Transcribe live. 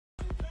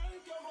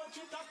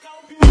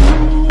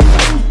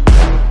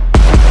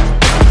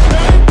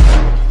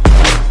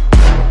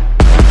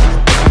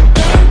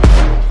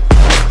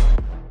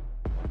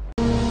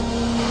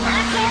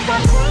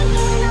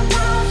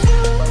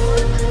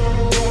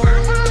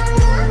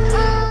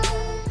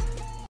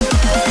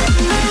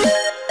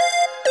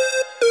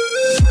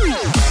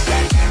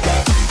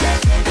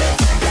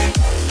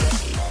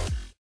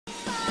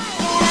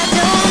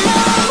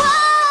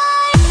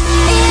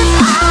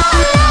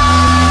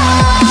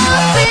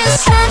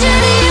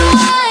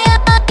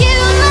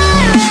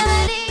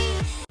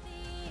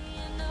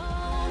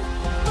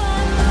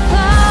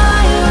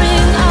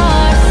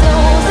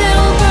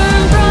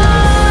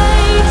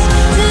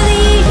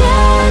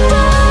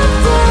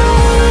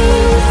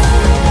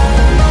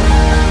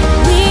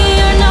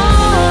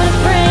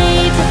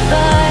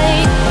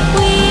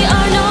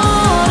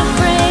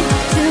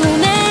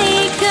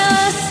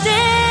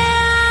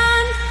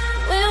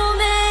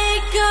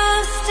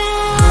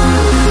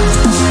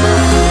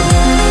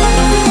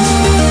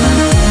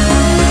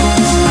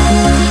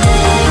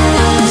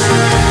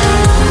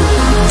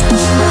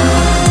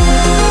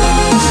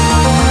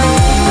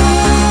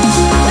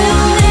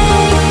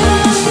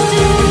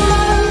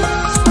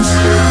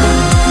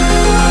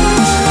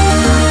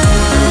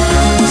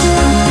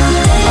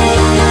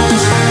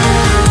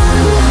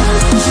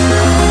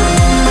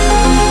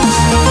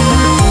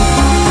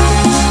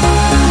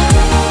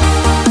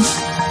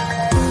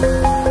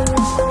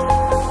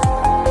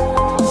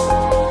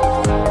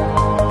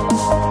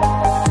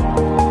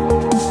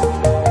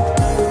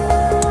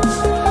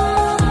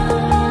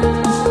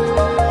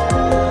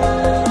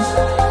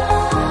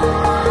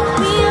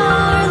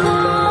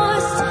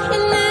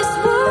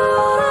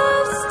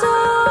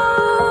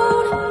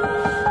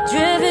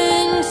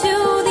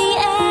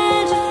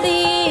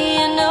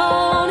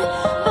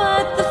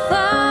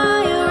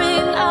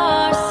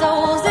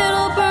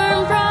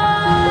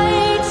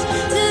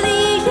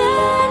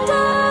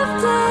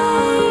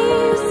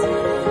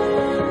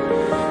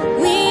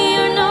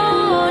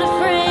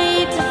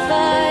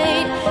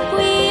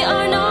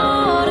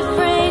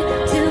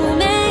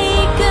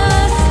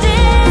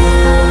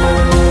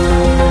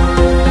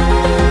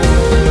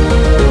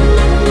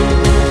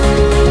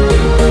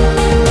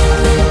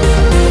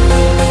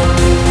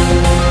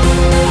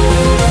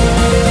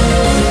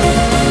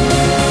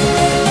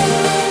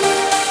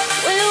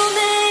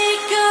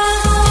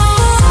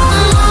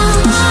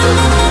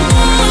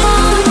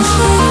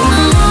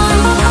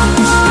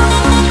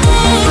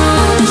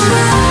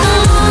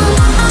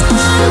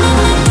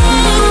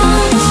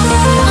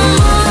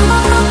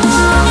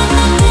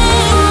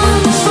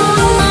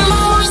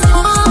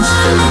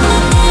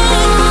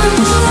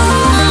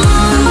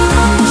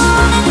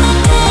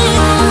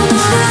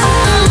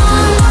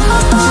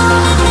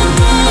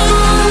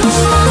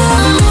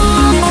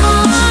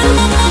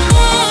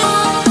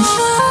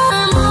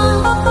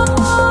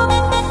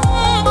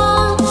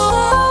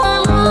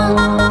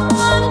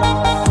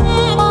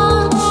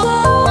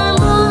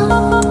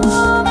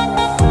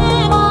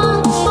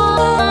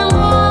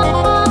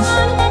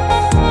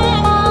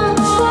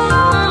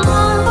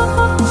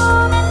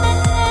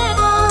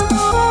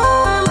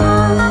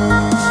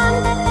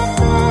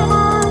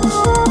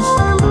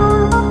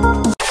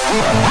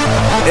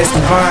It's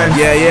divine,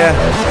 yeah,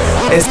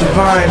 yeah. It's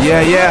divine,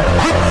 yeah,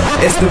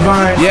 yeah. It's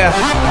divine, yeah,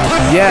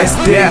 yeah, it's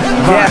divine.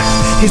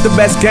 Yeah. He's the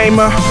best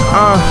gamer,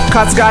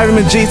 caught Skyrim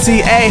and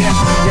GTA.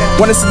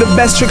 Wanna see the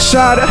best trick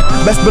shotter?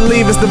 Best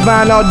believe it's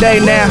divine all day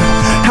now.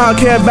 I don't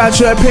care about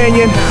your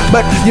opinion,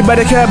 but you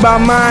better care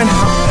about mine.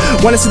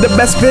 Wanna see the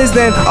best viz?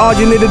 Then all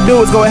you need to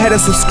do is go ahead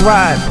and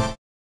subscribe.